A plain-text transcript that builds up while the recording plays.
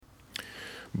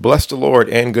Bless the Lord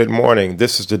and good morning.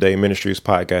 This is the Day Ministries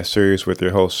podcast series with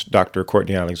your host, Dr.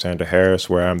 Courtney Alexander Harris,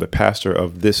 where I'm the pastor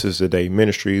of This is the Day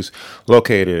Ministries,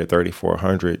 located at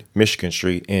 3400 Michigan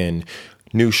Street in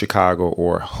New Chicago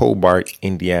or Hobart,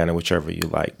 Indiana, whichever you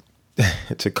like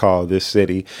to call this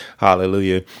city.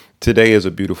 Hallelujah. Today is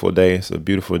a beautiful day. It's a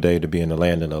beautiful day to be in the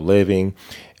land of the living.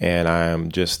 And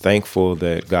I'm just thankful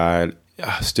that God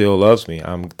still loves me.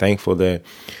 I'm thankful that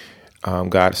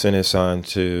God sent his son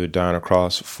to die on a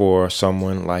cross for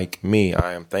someone like me.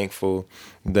 I am thankful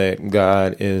that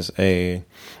God is a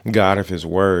God of his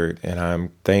word, and I'm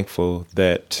thankful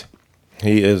that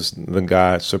he is the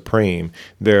God supreme.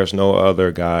 There's no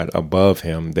other God above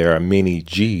him. There are many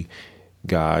G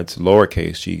gods,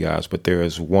 lowercase g gods, but there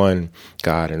is one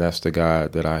God, and that's the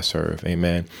God that I serve.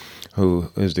 Amen. Who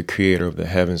is the creator of the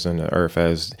heavens and the earth,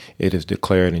 as it is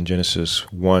declared in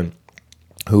Genesis 1.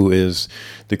 Who is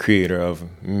the creator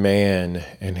of man,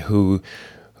 and who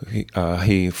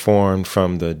he formed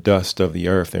from the dust of the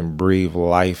earth and breathed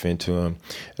life into him,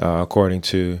 according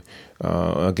to,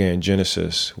 again,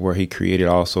 Genesis, where he created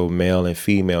also male and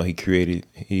female. He created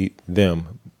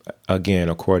them, again,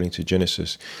 according to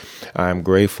Genesis. I'm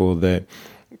grateful that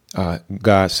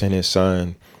God sent his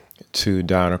son to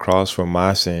die on a cross for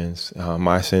my sins.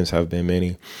 My sins have been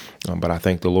many, but I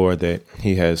thank the Lord that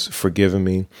he has forgiven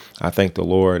me. I thank the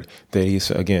Lord that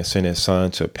he's, again, sent his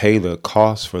son to pay the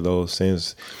cost for those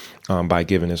sins by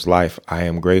giving his life. I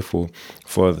am grateful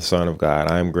for the Son of God.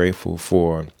 I am grateful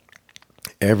for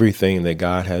everything that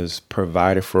God has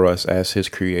provided for us as his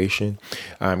creation.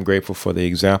 I'm grateful for the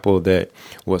example that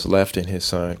was left in his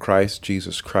son, Christ,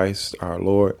 Jesus Christ, our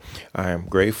Lord. I am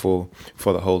grateful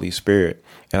for the Holy Spirit.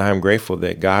 And I am grateful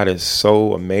that God is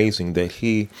so amazing that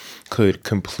he could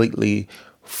completely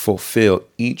fulfill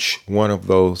each one of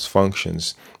those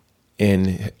functions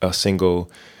in a single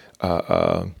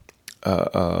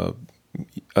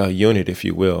unit, if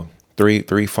you will.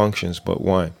 Three functions, but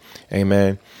one.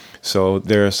 Amen. So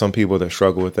there are some people that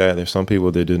struggle with that. There's some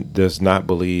people that does not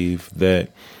believe that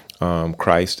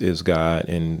Christ is God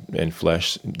in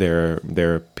flesh. There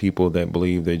are people that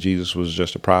believe that Jesus was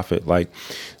just a prophet, like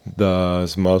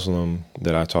the Muslim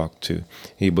that I talked to.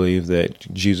 He believes that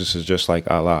Jesus is just like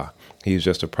Allah. He's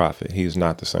just a prophet. He's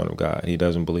not the Son of God. He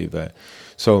doesn't believe that.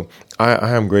 So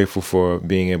I am grateful for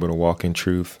being able to walk in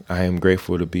truth. I am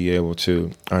grateful to be able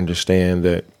to understand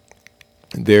that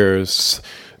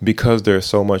because there's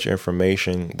so much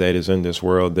information that is in this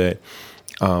world that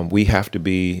we have to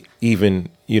be, even,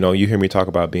 you hear me talk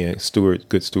about being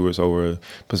good stewards over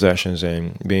possessions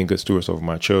and being good stewards over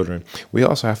my children. We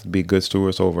also have to be good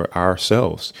stewards over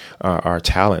ourselves, our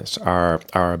talents, our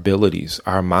abilities,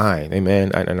 our mind.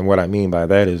 Amen. And what I mean by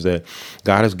that is that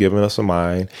God has given us a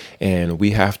mind, and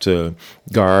we have to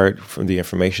guard from the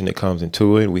information that comes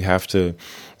into it. We have to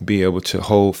be able to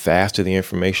hold fast to the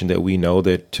information that we know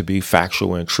that to be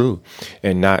factual and true,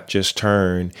 and not just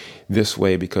turn this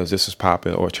way because this is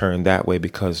popular, or turn that way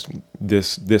because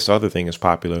this other thing is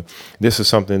popular. This is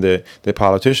something that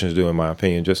politicians do, in my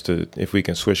opinion. If we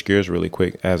can switch gears really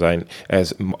quick, as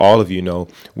all of you know,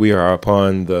 we are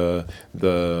upon the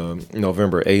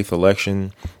November 8th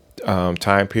election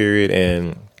time period,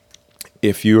 and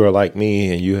if you are like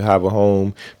me and you have a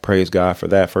home, praise God for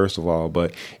that, first of all.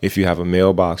 But if you have a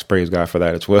mailbox, praise God for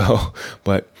that as well.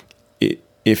 But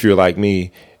if you're like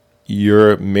me,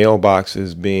 your mailbox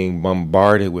is being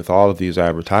bombarded with all of these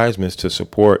advertisements to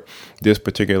support this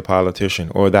particular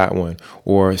politician or that one,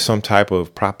 or some type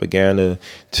of propaganda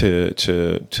to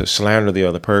slander the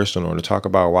other person, or to talk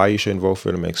about why you shouldn't vote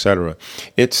for them, etc.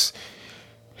 It's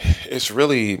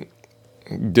really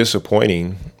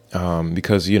disappointing.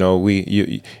 Because,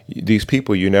 these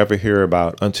people you never hear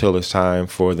about until it's time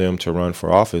for them to run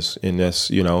for office. And that's,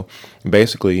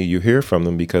 basically you hear from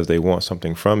them because they want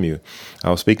something from you. I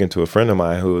was speaking to a friend of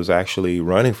mine who was actually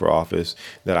running for office,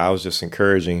 that I was just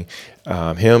encouraging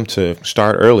him to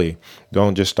start early.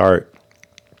 Don't just start,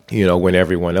 when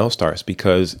everyone else starts,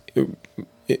 because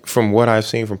from what I've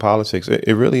seen from politics,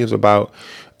 it really is about,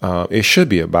 it should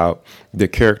be about the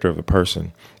character of the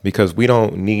person, because we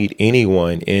don't need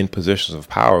anyone in positions of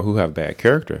power who have bad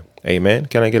character. Amen.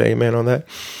 Can I get an amen on that?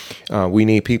 We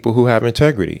need people who have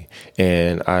integrity.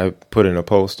 And I put in a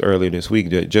post earlier this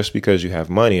week that just because you have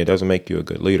money, it doesn't make you a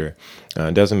good leader.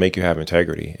 It doesn't make you have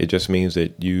integrity. It just means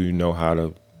that you know how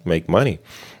to make money.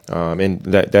 And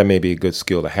that may be a good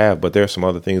skill to have, but there are some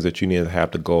other things that you need to have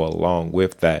to go along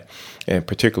with that. And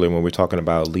particularly when we're talking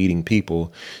about leading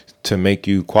people, to make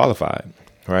you qualified,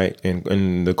 right?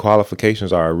 And the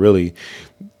qualifications are really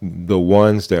the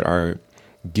ones that are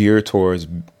geared towards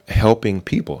helping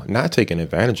people, not taking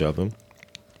advantage of them.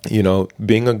 You know,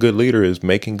 being a good leader is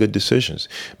making good decisions,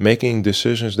 making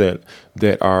decisions that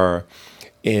are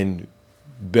in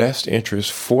best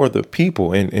interest for the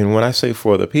people. And when I say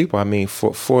for the people, I mean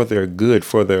for their good,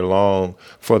 for their long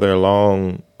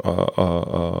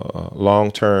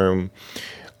term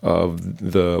of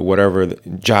the whatever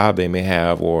job they may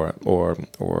have, or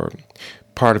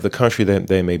part of the country that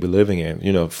they may be living in.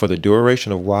 You know, for the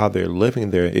duration of while they're living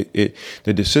there,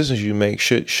 the decisions you make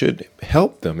should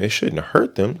help them. It shouldn't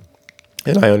hurt them.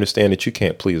 And I understand that you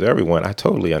can't please everyone. I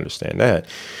totally understand that.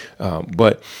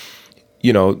 But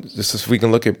you know, we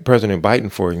can look at President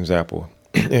Biden, for example.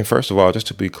 And first of all, just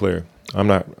to be clear, I'm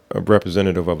not a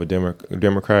representative of a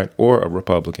Democrat or a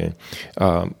Republican,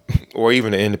 or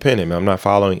even an independent. I'm not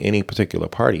following any particular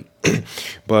party.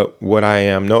 But what I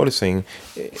am noticing,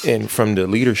 and from the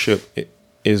leadership,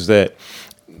 is that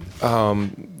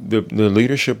the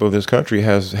leadership of this country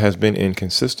has been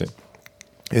inconsistent.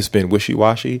 It's been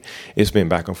wishy-washy. It's been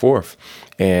back and forth,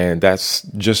 and that's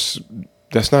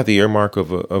not the earmark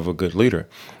of a good leader.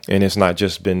 And it's not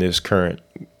just been this current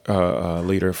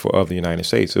leader of the United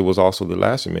States. It was also the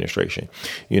last administration.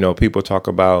 You know, people talk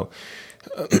about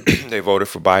they voted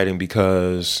for Biden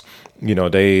because, you know,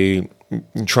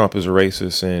 Trump is a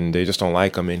racist and they just don't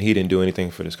like him and he didn't do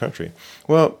anything for this country.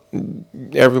 Well,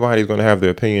 everybody's going to have their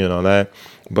opinion on that.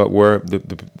 But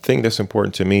the thing that's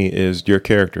important to me is your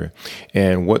character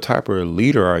and what type of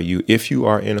leader are you if you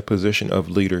are in a position of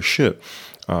leadership.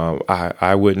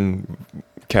 I wouldn't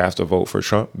cast a vote for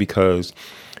Trump because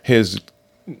his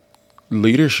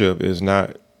leadership is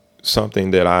not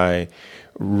something that I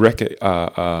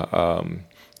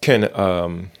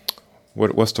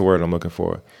what's the word I'm looking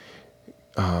for?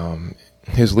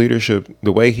 His leadership,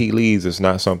 the way he leads, is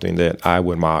not something that I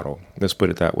would model. Let's put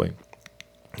it that way.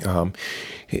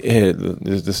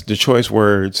 The choice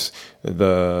words,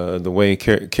 the way he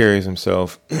carries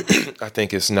himself, I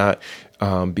think it's not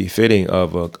befitting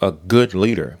of a good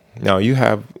leader. Now you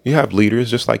have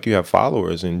leaders just like you have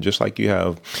followers, and just like you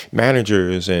have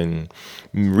managers and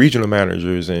regional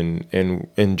managers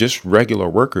and just regular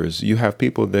workers. You have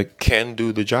people that can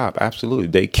do the job. Absolutely,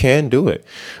 they can do it.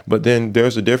 But then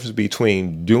there's a difference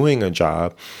between doing a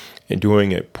job and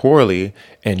doing it poorly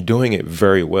and doing it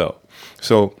very well.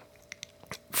 So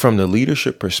from the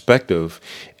leadership perspective,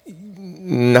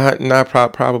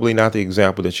 probably not the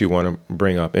example that you want to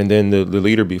bring up. And then the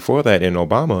leader before that in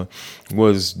Obama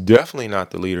was definitely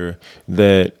not the leader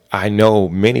that I know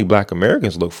many Black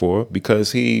Americans look for,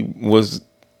 because he was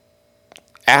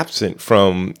absent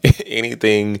from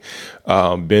anything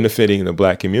benefiting the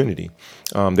Black community.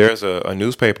 There's a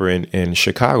newspaper in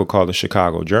Chicago called the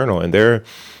Chicago Journal, and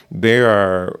they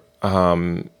are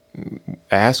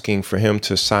asking for him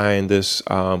to sign this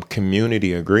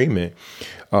community agreement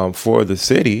for the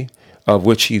city of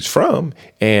which he's from.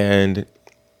 And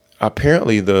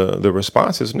apparently the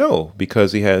response is no,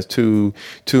 because he has too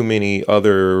many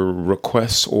other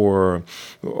requests or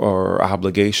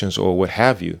obligations or what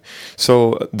have you.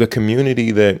 So the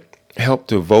community that helped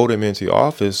to vote him into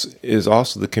office is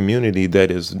also the community that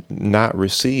is not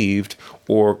received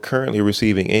or currently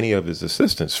receiving any of his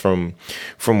assistance from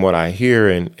what I hear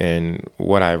and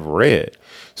what I've read.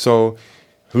 So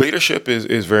leadership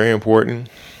is very important,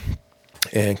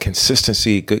 and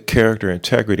consistency, good character,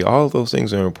 integrity, all of those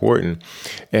things are important.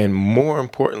 And more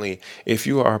importantly, if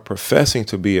you are professing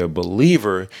to be a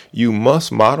believer, you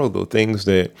must model the things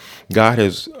that God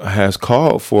has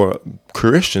called for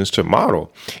Christians to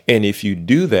model. And if you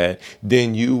do that,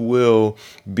 then you will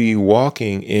be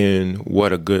walking in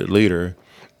what a good leader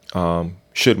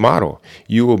should model.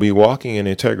 You will be walking in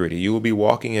integrity. You will be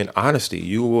walking in honesty.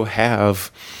 You will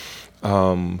have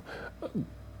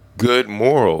good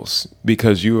morals,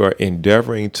 because you are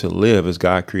endeavoring to live as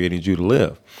God created you to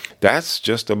live. That's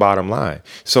just the bottom line.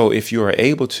 So if you are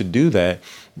able to do that,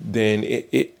 then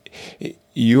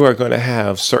you are going to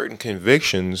have certain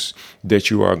convictions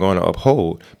that you are going to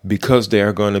uphold, because they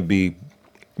are going to be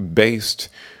based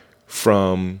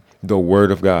from the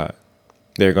Word of God.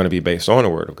 They're going to be based on the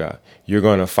Word of God. You're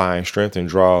going to find strength and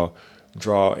draw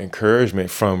encouragement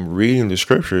from reading the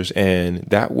scriptures, and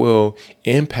that will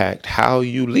impact how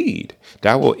you lead.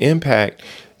 That will impact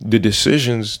the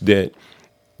decisions that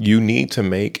you need to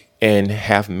make and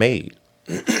have made.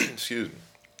 Excuse me.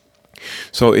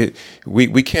 So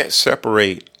we can't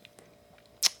separate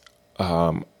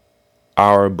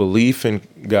our belief in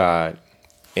God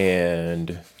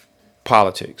and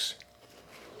politics.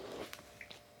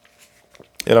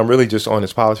 And I'm really just on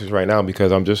this politics right now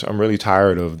because I'm really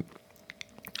tired of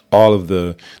all of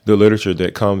the literature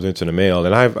that comes into the mail.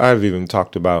 And I've even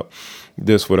talked about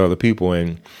this with other people,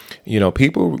 and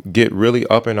People get really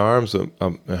up in arms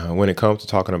when it comes to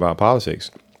talking about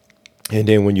politics. And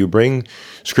then when you bring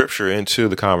scripture into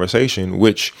the conversation,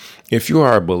 which if you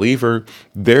are a believer,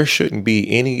 there shouldn't be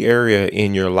any area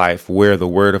in your life where the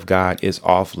word of God is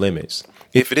off limits.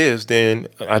 If it is, then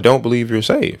I don't believe you're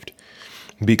saved,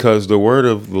 because the word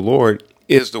of the Lord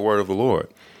is the word of the Lord.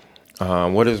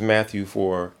 What does Matthew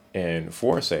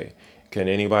 4:4 say? Can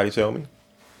anybody tell me?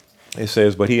 It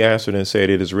says, "But he answered and said,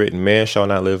 It is written, man shall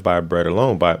not live by bread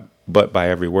alone, but by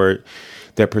every word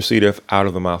that proceedeth out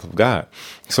of the mouth of God."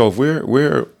 So if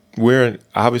we're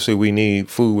obviously we need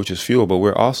food, which is fuel, but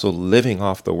we're also living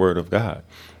off the word of God,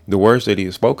 the words that he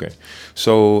has spoken.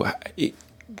 So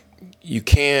you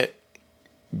can't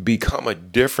become a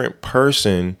different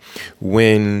person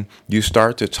when you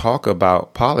start to talk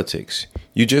about politics.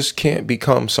 You just can't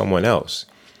become someone else.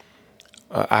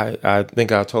 I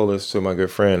think I told this to my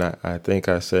good friend. I think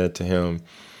I said to him,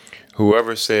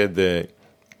 whoever said that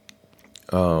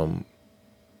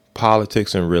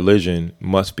politics and religion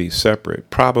must be separate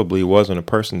probably wasn't a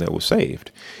person that was saved.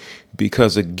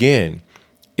 Because again,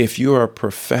 if you are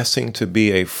professing to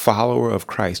be a follower of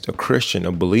Christ, a Christian,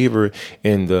 a believer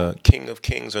in the King of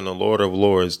Kings and the Lord of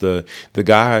Lords, the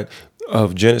God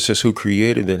of Genesis who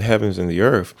created the heavens and the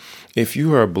earth, if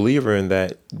you are a believer in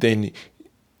that, then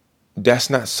that's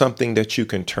not something that you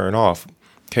can turn off.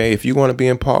 Okay, if you want to be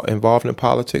involved in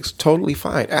politics, totally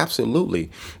fine. Absolutely.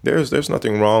 There's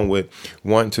nothing wrong with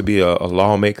wanting to be a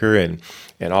lawmaker and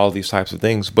all these types of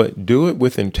things, but do it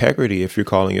with integrity. If you're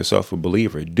calling yourself a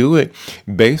believer, do it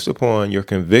based upon your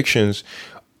convictions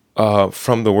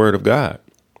from the word of God.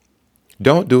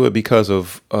 Don't do it because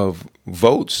of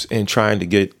votes and trying to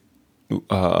get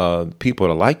people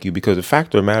to like you, because the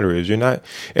fact of the matter is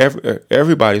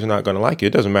everybody's not going to like you.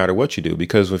 It doesn't matter what you do,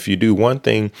 because if you do one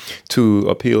thing to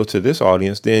appeal to this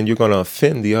audience, then you're going to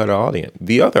offend the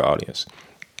other audience.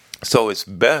 So it's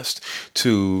best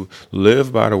to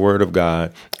live by the word of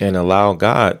God and allow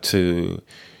God to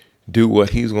do what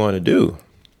he's going to do.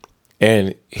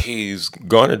 And he's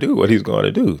going to do what he's going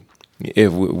to do.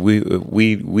 If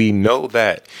we know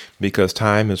that, because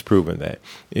time has proven that.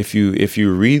 If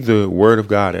you read the word of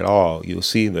God at all, you'll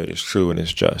see that it's true and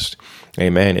it's just.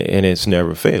 Amen. And it's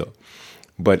never failed.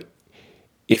 But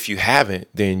if you haven't,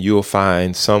 then you'll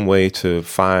find some way to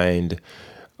find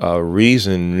a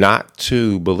reason not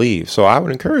to believe. So I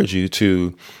would encourage you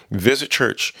to visit a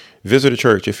church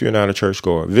if you're not a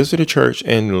churchgoer. Visit a church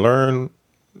and learn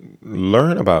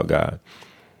about God.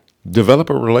 Develop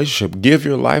a relationship. Give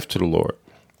your life to the Lord.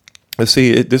 Let's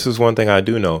see. This is one thing I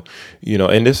do know,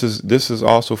 and this is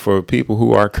also for people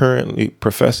who are currently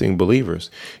professing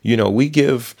believers. We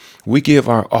give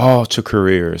our all to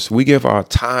careers. We give our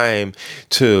time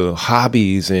to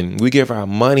hobbies, and we give our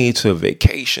money to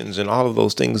vacations and all of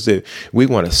those things that we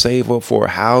want to save up for,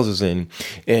 houses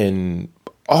and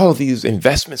all of these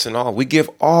investments and all. We give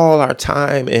all our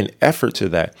time and effort to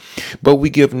that, but we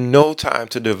give no time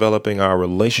to developing our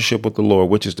relationship with the Lord,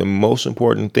 which is the most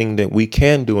important thing that we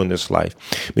can do in this life,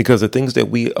 because the things that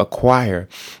we acquire,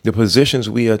 the positions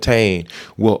we attain,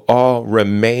 will all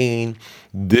remain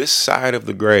this side of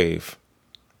the grave.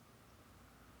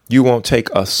 You won't take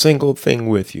a single thing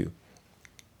with you.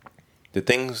 The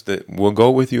things that will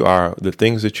go with you are the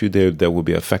things that you did that will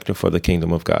be effective for the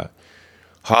kingdom of God.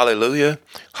 Hallelujah.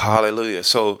 Hallelujah.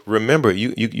 So remember,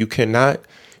 you cannot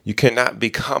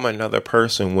become another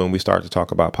person when we start to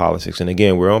talk about politics. And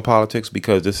again, we're on politics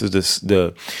because this is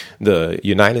the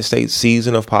United States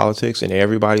season of politics, and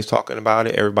everybody's talking about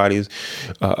it. Everybody's,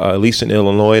 at least in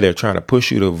Illinois, they're trying to push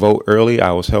you to vote early.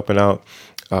 I was helping out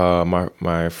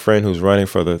my friend who's running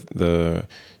for the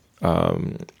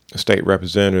state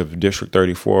representative, District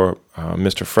 34,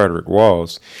 Mr. Frederick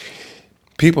Walls.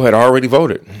 People had already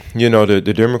voted.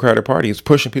 The Democratic Party is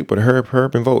pushing people to hurry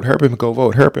up and vote, hurry up and go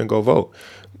vote, hurry up and go vote.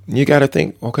 You got to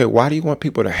think, okay, why do you want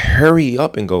people to hurry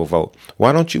up and go vote?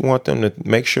 Why don't you want them to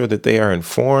make sure that they are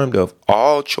informed of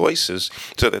all choices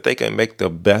so that they can make the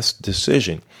best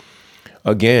decision?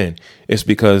 Again, it's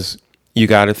because you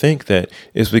got to think that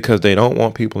it's because they don't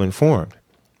want people informed.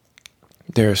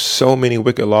 There are so many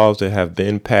wicked laws that have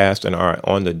been passed and are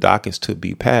on the dockets to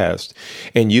be passed.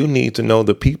 And you need to know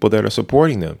the people that are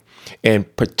supporting them.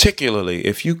 And particularly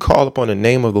if you call upon the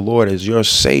name of the Lord as your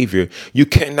savior, you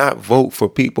cannot vote for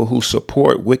people who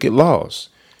support wicked laws.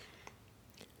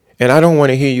 And I don't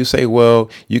want to hear you say, well,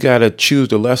 you got to choose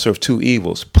the lesser of two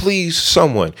evils. Please,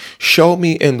 someone show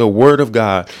me in the word of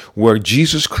God where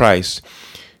Jesus Christ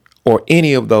or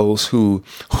any of those who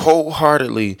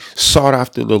wholeheartedly sought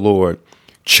after the Lord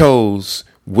chose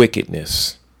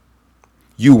wickedness.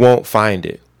 You won't find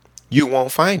it. You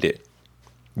won't find it.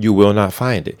 You will not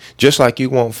find it. Just like you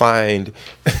won't find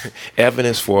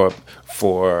evidence for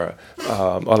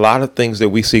a lot of things that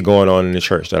we see going on in the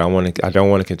church that I don't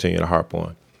want to continue to harp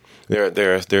on.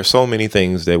 There's so many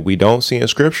things that we don't see in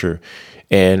Scripture,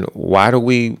 and why do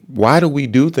we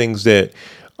do things that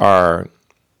are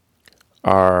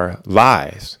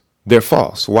lies? They're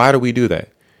false. Why do we do that?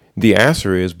 The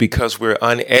answer is because we're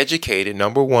uneducated,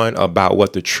 number one, about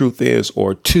what the truth is,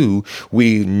 or two,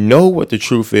 we know what the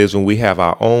truth is and we have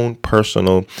our own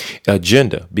personal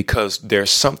agenda because there's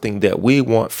something that we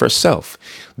want for self.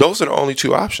 Those are the only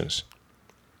two options.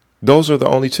 Those are the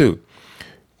only two.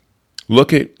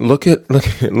 Look at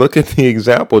the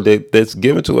example that's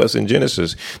given to us in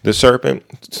Genesis, the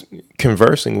serpent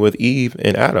conversing with Eve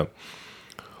and Adam.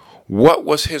 What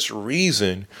was his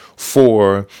reason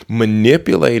for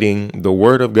manipulating the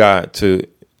word of God to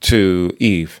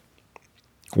Eve?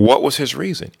 What was his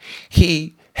reason?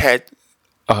 He had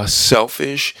a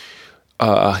selfish,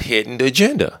 hidden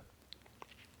agenda.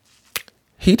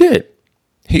 He did.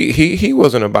 He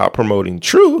wasn't about promoting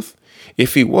truth.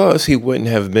 If he was, he wouldn't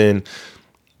have been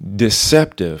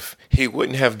deceptive. He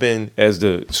wouldn't have been, as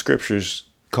the scriptures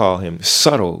call him,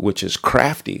 subtle, which is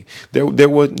crafty. There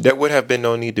would have been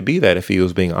no need to be that if he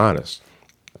was being honest.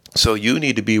 So you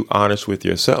need to be honest with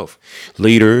yourself.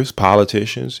 Leaders,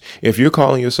 politicians, if you're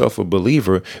calling yourself a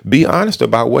believer, be honest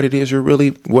about what it is you're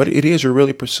really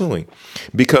pursuing.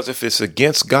 Because if it's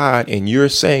against God and you're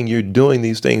saying you're doing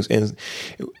these things and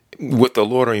with the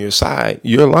Lord on your side,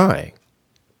 you're lying.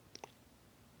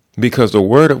 Because the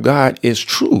word of God is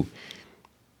true.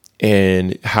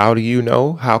 And how do you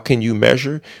know? How can you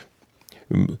measure?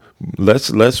 Let's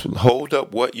hold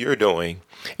up what you're doing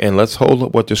and let's hold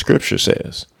up what the scripture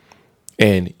says.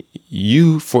 And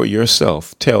you for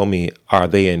yourself tell me, are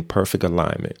they in perfect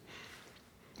alignment?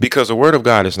 Because the word of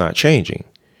God is not changing.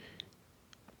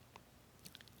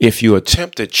 If you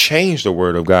attempt to change the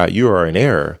word of God, you are in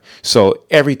error. So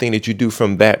everything that you do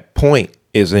from that point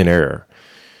is in error.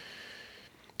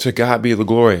 To God be the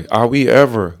glory. Are we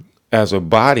ever, as a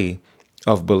body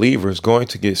of believers, going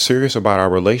to get serious about our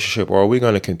relationship, or are we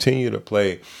going to continue to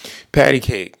play patty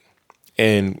cake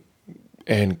and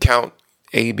count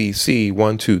ABC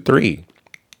 1, 2, 3?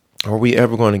 Are we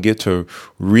ever going to get to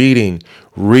reading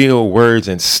real words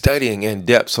and studying in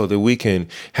depth so that we can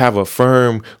have a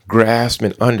firm grasp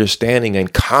and understanding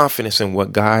and confidence in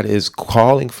what God is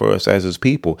calling for us as his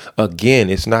people? Again,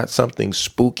 it's not something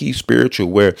spooky spiritual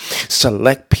where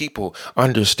select people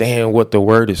understand what the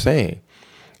word is saying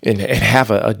and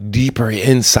have a deeper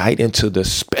insight into the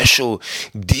special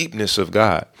deepness of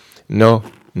God. No,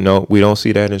 we don't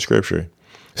see that in scripture.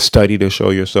 Study to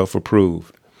show yourself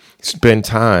approved. Spend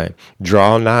time,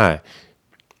 draw nigh.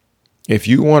 If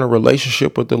you want a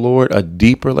relationship with the Lord, a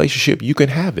deep relationship, you can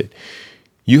have it.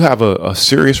 You have a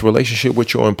serious relationship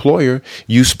with your employer.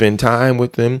 You spend time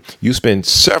with them. You spend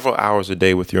several hours a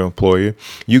day with your employer.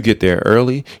 You get there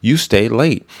early. You stay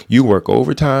late. You work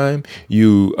overtime.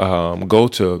 You go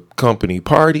to company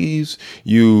parties.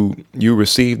 You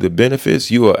receive the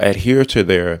benefits. You adhere to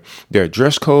their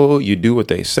dress code. You do what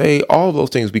they say. All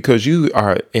those things because you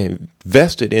are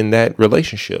invested in that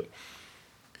relationship.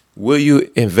 Will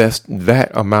you invest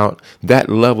that amount, that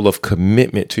level of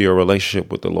commitment to your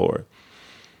relationship with the Lord?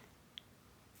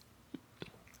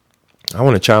 I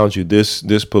want to challenge you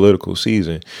this political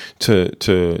season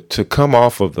to come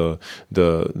off of the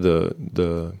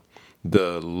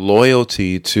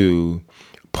loyalty to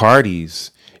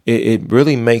parties. It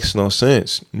really makes no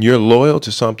sense. You're loyal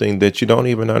to something that you don't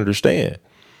even understand.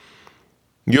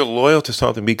 You're loyal to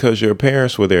something because your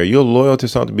parents were there. You're loyal to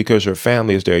something because your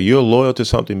family is there. You're loyal to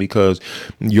something because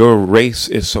your race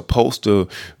is supposed to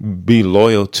be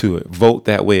loyal to it. Vote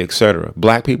that way, etc.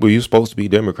 Black people, you're supposed to be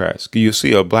Democrats. You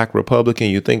see a black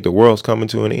Republican, you think the world's coming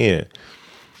to an end.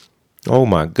 Oh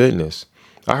my goodness.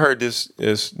 I heard this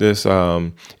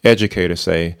educator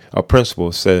say, a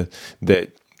principal said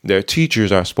that their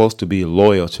teachers are supposed to be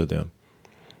loyal to them,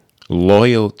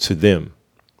 loyal to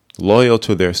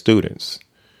their students.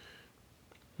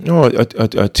 No,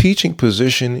 a teaching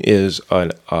position is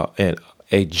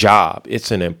a job.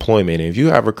 It's an employment. And if you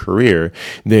have a career,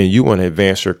 then you want to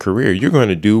advance your career. You're going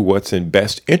to do what's in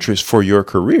best interest for your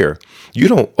career. You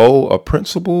don't owe a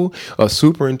principal, a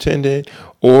superintendent,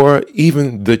 or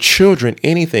even the children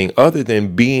anything other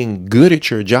than being good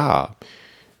at your job.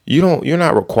 You're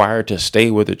not required to stay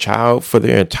with a child for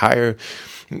their entire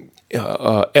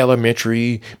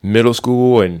elementary, middle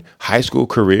school, and high school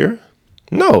career.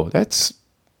 No, that's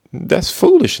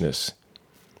foolishness.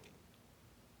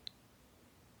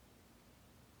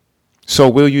 So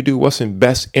will you do what's in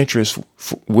best interest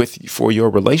for your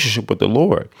relationship with the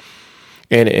Lord?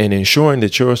 and ensuring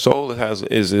that your soul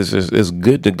is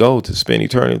good to go to spend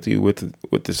eternity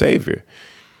with the Savior.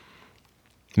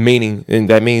 Meaning, and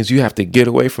that means you have to get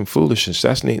away from foolishness.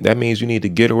 That means you need to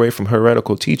get away from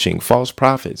heretical teaching, false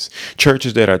prophets,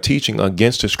 churches that are teaching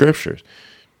against the scriptures.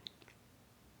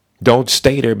 Don't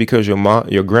stay there because your mom,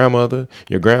 your grandmother,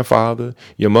 your grandfather,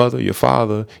 your mother, your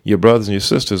father, your brothers and your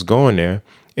sisters going there,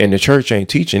 and the church ain't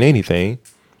teaching anything.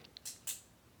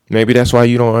 Maybe that's why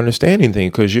you don't understand anything,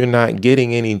 because you're not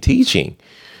getting any teaching.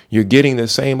 You're getting the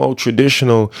same old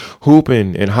traditional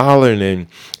hooping and hollering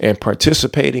and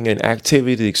participating in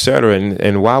activities, etc.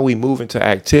 And while we move into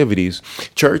activities,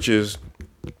 churches,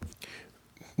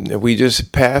 we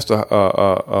just passed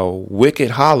a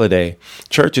wicked holiday.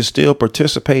 Churches still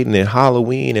participating in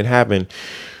Halloween and having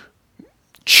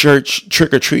church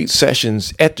trick-or-treat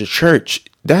sessions at the church.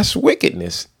 That's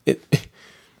wickedness.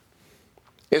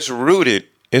 It's rooted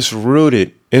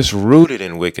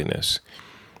in wickedness.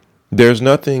 There's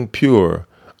nothing pure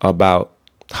about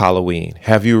Halloween.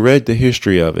 Have you read the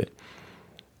history of it?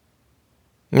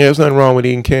 Yeah, there's nothing wrong with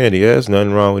eating candy. There's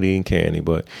nothing wrong with eating candy,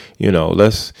 but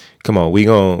come on. We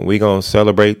gonna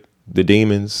celebrate the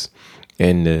demons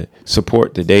and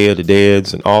support the Day of the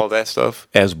Deads and all that stuff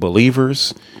as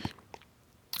believers.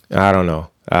 I don't know.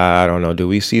 Do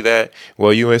we see that?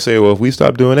 Well, you may say, well, if we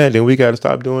stop doing that, then we got to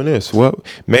stop doing this. Well,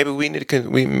 maybe we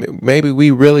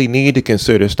really need to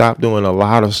consider stop doing a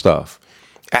lot of stuff.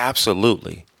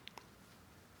 Absolutely.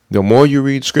 The more you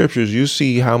read scriptures, you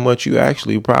see how much you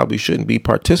actually probably shouldn't be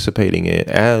participating in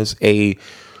as a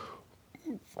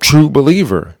true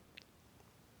believer.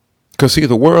 Because see,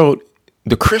 the world,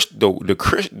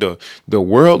 the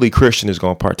worldly Christian is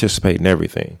going to participate in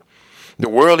everything. The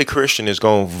worldly Christian is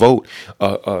going to vote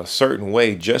a certain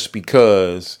way just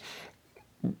because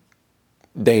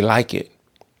they like it,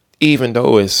 even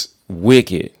though it's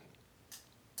wicked.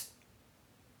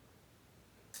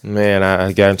 Man,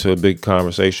 I got into a big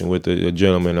conversation with a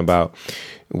gentleman about,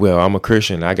 well, I'm a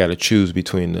Christian. I got to choose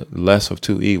between the less of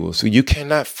two evils. So you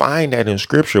cannot find that in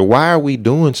scripture. Why are we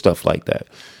doing stuff like that?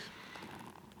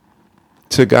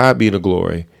 To God be the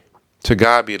glory. To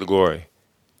God be the glory.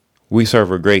 We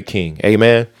serve a great king.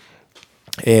 Amen.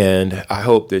 And I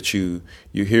hope that you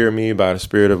hear me by the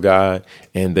Spirit of God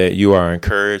and that you are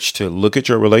encouraged to look at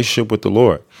your relationship with the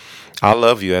Lord. I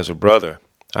love you as a brother.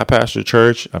 I pastor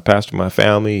church. I pastor my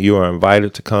family. You are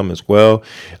invited to come as well,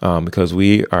 because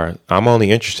I'm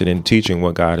only interested in teaching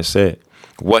what God has said,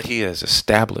 what he has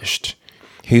established.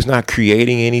 He's not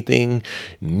creating anything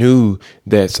new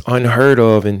that's unheard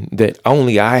of and that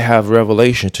only I have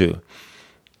revelation to.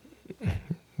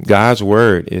 God's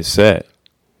word is set.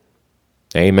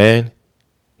 Amen.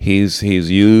 He used who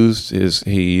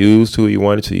he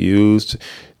wanted to use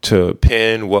to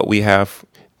pen what we have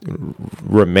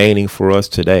remaining for us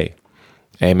today.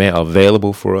 Amen.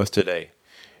 Available for us today.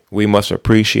 We must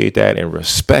appreciate that and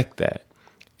respect that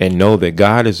and know that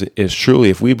God is truly,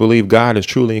 if we believe God is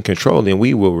truly in control, then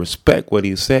we will respect what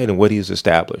he said and what he's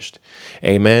established.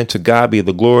 Amen. To God be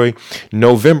the glory.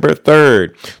 November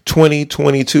 3rd,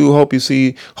 2022. Hope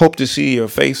to see your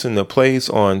face in the place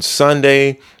on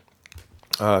Sunday.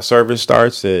 Service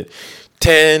starts at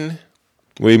 10.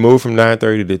 We moved from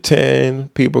 9:30 to 10.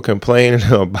 People complaining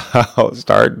about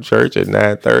starting church at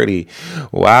 9:30.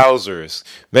 Wowzers.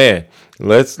 Man,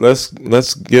 let's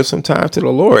give some time to the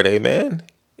Lord. Amen.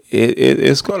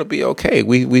 It's going to be okay.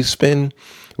 We spend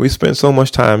so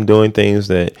much time doing things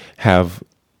that have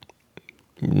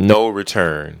no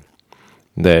return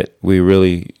that we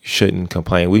really shouldn't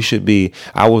complain. We should be,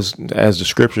 as the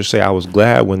scriptures say, I was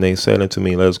glad when they said unto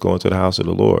me, let's go into the house of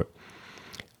the Lord.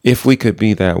 If we could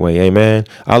be that way. Amen.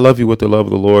 I love you with the love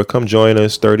of the Lord. Come join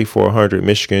us, 3400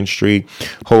 Michigan Street,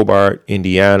 Hobart,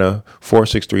 Indiana,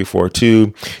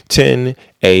 46342, 10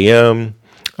 a.m.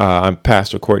 I'm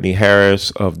Pastor Courtney Harris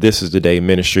of This Is the Day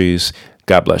Ministries.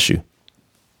 God bless you.